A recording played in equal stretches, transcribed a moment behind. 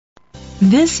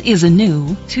This is a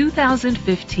new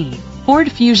 2015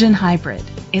 Ford Fusion Hybrid.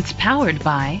 It's powered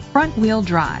by front-wheel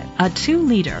drive, a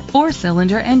 2-liter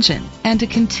 4-cylinder engine, and a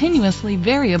continuously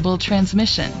variable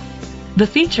transmission. The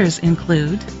features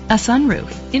include a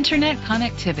sunroof, internet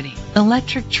connectivity,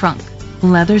 electric trunk,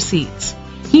 leather seats,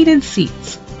 heated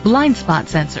seats, blind spot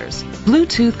sensors,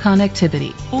 Bluetooth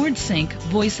connectivity, Ford Sync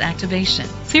voice activation,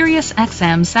 Sirius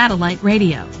XM satellite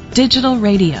radio, digital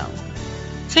radio.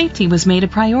 Safety was made a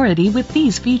priority with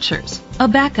these features: a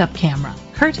backup camera,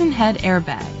 curtain head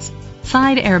airbags,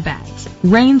 side airbags,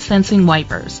 rain sensing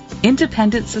wipers,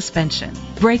 independent suspension,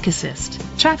 brake assist,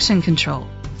 traction control,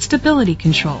 stability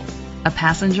control, a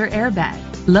passenger airbag,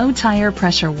 low tire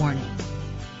pressure warning.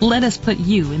 Let us put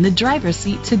you in the driver's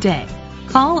seat today.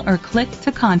 Call or click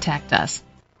to contact us.